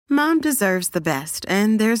Mom deserves the best,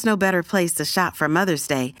 and there's no better place to shop for Mother's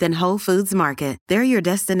Day than Whole Foods Market. They're your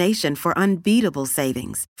destination for unbeatable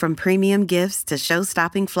savings, from premium gifts to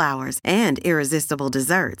show-stopping flowers and irresistible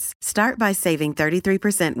desserts. Start by saving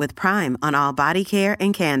 33% with Prime on all body care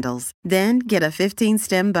and candles. Then get a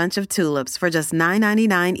 15-stem bunch of tulips for just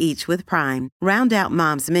 $9.99 each with Prime. Round out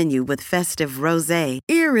Mom's menu with festive rosé,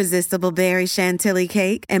 irresistible berry chantilly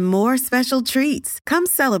cake, and more special treats. Come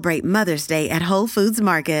celebrate Mother's Day at Whole Foods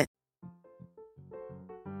Market.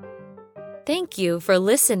 Thank you for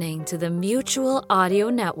listening to the Mutual Audio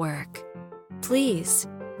Network. Please,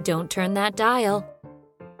 don't turn that dial.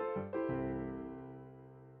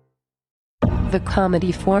 The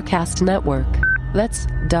Comedy Forecast Network. Let's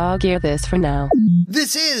dog-ear this for now.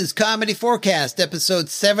 This is Comedy Forecast, episode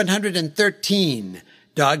 713,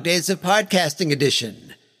 Dog Days of Podcasting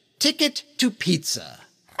Edition. Ticket to Pizza.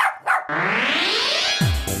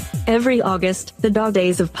 Every August, the Dog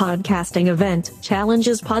Days of Podcasting event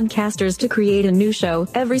challenges podcasters to create a new show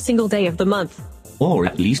every single day of the month. Or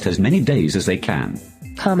at least as many days as they can.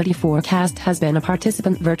 Comedy Forecast has been a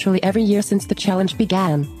participant virtually every year since the challenge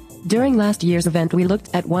began. During last year's event, we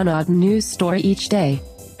looked at one odd news story each day.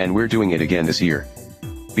 And we're doing it again this year.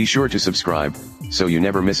 Be sure to subscribe, so you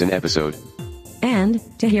never miss an episode. And,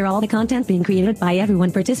 to hear all the content being created by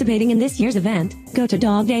everyone participating in this year's event, go to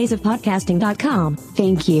dogdaysofpodcasting.com.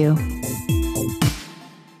 Thank you.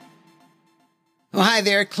 Oh, hi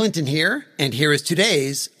there, Clinton here, and here is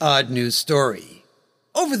today's odd news story.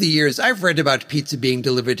 Over the years, I've read about pizza being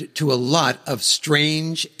delivered to a lot of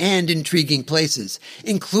strange and intriguing places,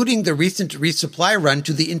 including the recent resupply run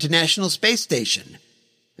to the International Space Station.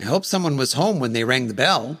 I hope someone was home when they rang the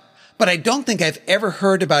bell, but I don't think I've ever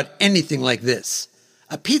heard about anything like this.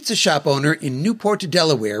 A pizza shop owner in Newport,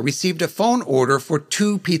 Delaware received a phone order for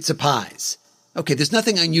 2 pizza pies. Okay, there's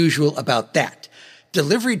nothing unusual about that.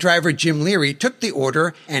 Delivery driver Jim Leary took the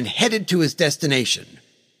order and headed to his destination.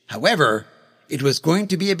 However, it was going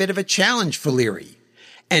to be a bit of a challenge for Leary,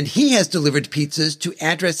 and he has delivered pizzas to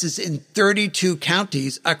addresses in 32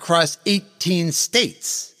 counties across 18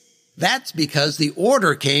 states. That's because the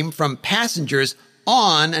order came from passengers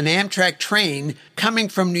on an Amtrak train coming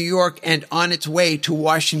from New York and on its way to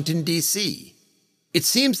Washington, D.C. It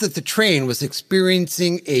seems that the train was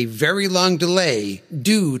experiencing a very long delay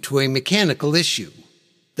due to a mechanical issue.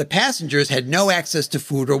 The passengers had no access to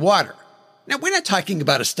food or water. Now, we're not talking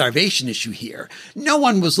about a starvation issue here. No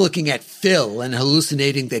one was looking at Phil and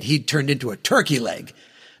hallucinating that he'd turned into a turkey leg.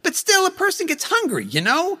 But still, a person gets hungry, you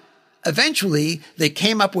know? Eventually, they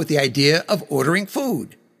came up with the idea of ordering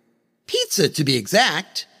food. Pizza, to be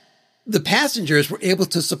exact. The passengers were able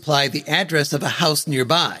to supply the address of a house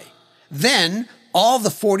nearby. Then, all the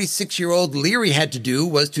 46-year-old Leary had to do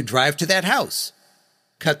was to drive to that house,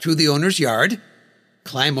 cut through the owner's yard,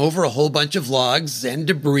 climb over a whole bunch of logs and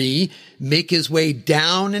debris, make his way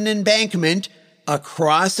down an embankment,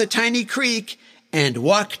 across a tiny creek, and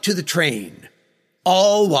walk to the train,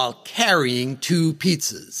 all while carrying 2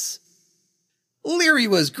 pizzas. Leary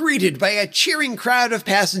was greeted by a cheering crowd of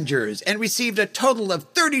passengers and received a total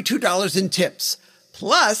of $32 in tips,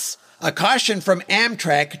 plus a caution from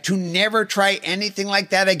Amtrak to never try anything like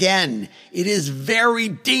that again. It is very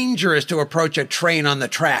dangerous to approach a train on the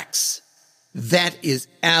tracks. That is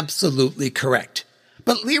absolutely correct.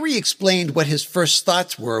 But Leary explained what his first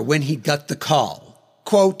thoughts were when he got the call.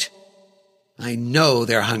 Quote, "I know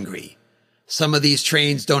they're hungry. Some of these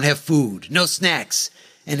trains don't have food, no snacks,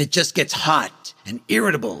 and it just gets hot and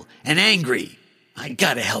irritable and angry. I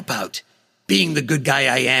gotta help out. Being the good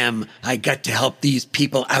guy I am, I got to help these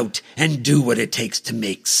people out and do what it takes to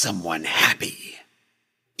make someone happy."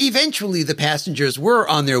 Eventually, the passengers were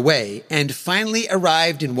on their way and finally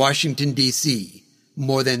arrived in Washington, D.C.,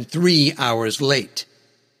 more than 3 hours late.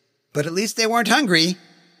 But at least they weren't hungry.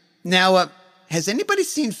 Now, has anybody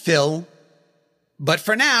seen Phil? But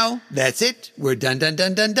for now, that's it. We're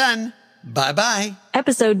done. Bye-bye.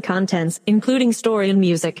 Episode contents, including story and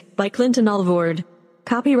music, by Clinton Alvord.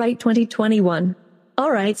 Copyright 2021.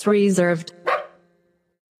 All rights reserved.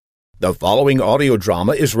 The following audio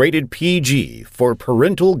drama is rated PG for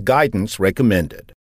parental guidance recommended.